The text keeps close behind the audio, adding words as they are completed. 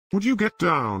Would you get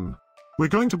down? We're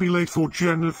going to be late for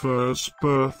Jenifer's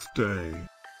birthday.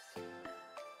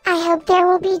 I hope there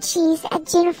will be cheese at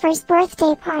Jenifer's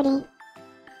birthday party.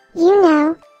 You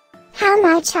know how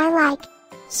much I like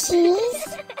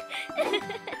cheese.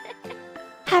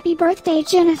 Happy birthday,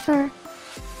 Jenifer.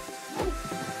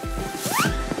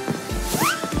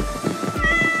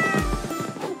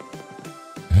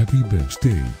 Happy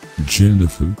birthday,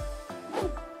 Jenifer.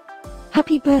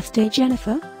 Happy birthday,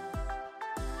 Jenifer.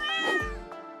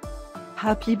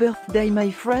 Happy birthday,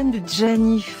 my friend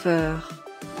Jenifer.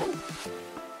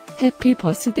 Happy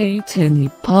birthday,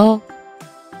 Jenifer.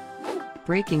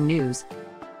 Breaking news.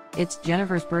 It's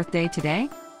Jenifer's birthday today?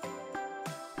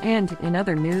 And in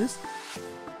other news,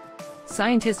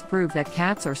 scientists prove that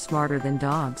cats are smarter than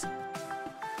dogs.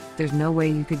 There's no way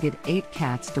you could get 8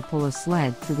 cats to pull a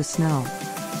sled through the snow.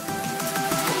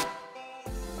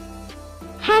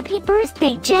 Happy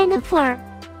birthday, Jenifer.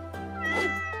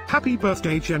 Happy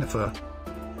birthday, Jenifer.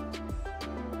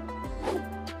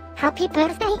 Happy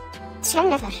birthday,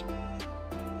 Jenifer.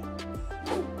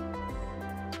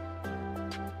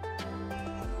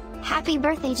 Happy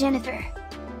birthday, Jenifer.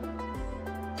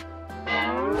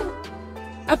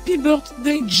 Happy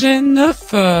birthday,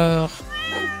 Jenifer.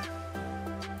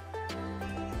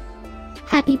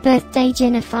 Happy birthday,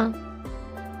 Jenifer.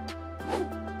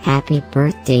 Happy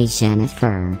birthday,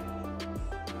 Jenifer.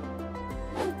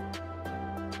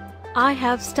 I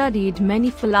have studied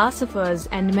many philosophers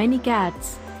and many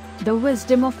cats. The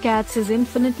wisdom of cats is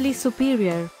infinitely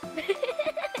superior.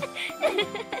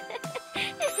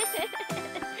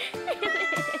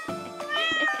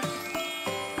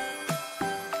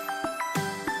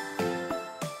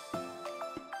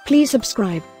 Please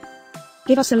subscribe,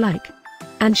 give us a like,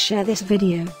 and share this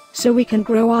video, so we can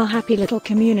grow our happy little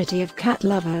community of cat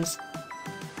lovers.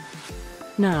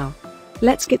 Now,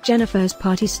 let's get Jenifer's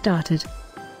party started.